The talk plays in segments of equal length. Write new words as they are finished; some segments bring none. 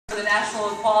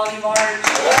National Equality March.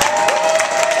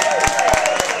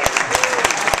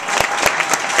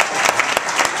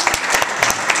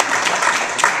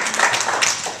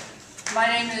 My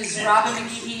name is Robin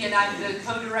McGehee, and I'm the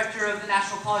co-director of the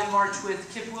National Equality March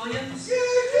with Kip Williams.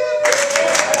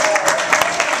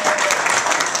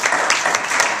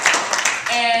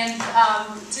 And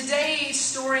today's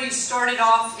story started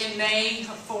off in May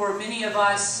for many of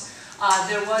us.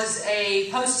 There was a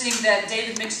posting that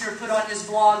David Mixner put on his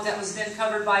blog that was then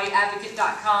covered by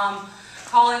Advocate.com,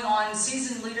 calling on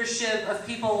seasoned leadership of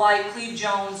people like Cleve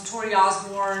Jones, Tori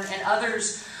Osborne, and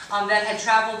others that had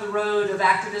traveled the road of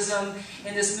activism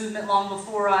in this movement long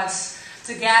before us,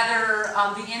 to gather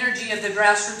the energy of the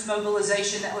grassroots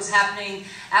mobilization that was happening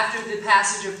after the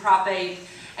passage of Prop 8,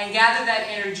 and gather that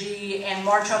energy and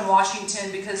march on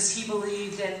Washington, because he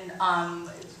believed and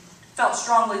felt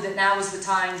strongly that now was the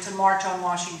time to march on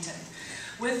Washington.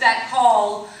 With that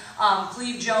call,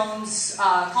 Cleve Jones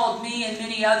called me and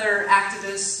many other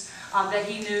activists that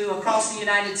he knew across the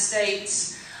United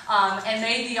States and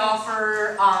made the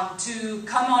offer to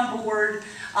come on board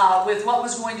with what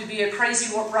was going to be a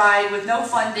crazy ride with no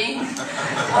funding,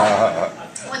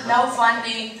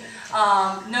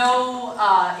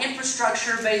 no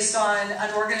infrastructure based on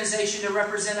an organization to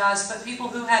represent us, but people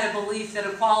who had a belief that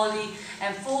equality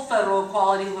and full federal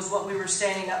equality was what we were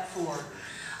standing up for.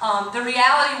 The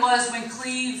reality was, when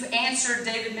Cleve answered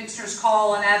David Mixner's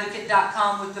call on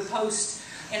Advocate.com with the post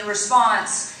in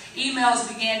response, emails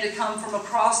began to come from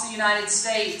across the United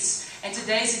States. And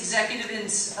today's executive and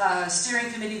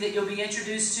steering committee that you'll be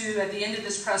introduced to at the end of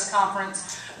this press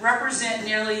conference represent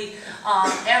nearly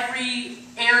every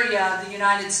area of the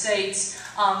United States,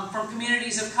 from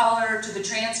communities of color to the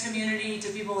trans community to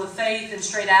people of faith and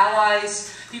straight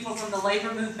allies, people from the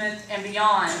labor movement and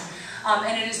beyond.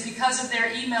 And it is because of their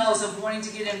emails of wanting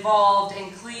to get involved,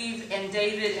 and Cleve and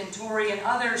David and Tori and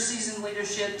other seasoned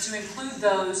leadership to include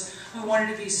those who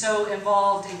wanted to be so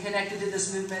involved and connected to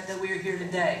this movement, that we are here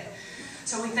today.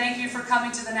 So we thank you for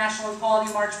coming to the National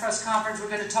Equality March press conference. We're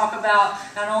going to talk about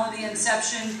not only the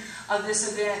inception of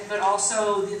this event, but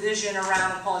also the vision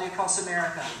around equality across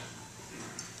America.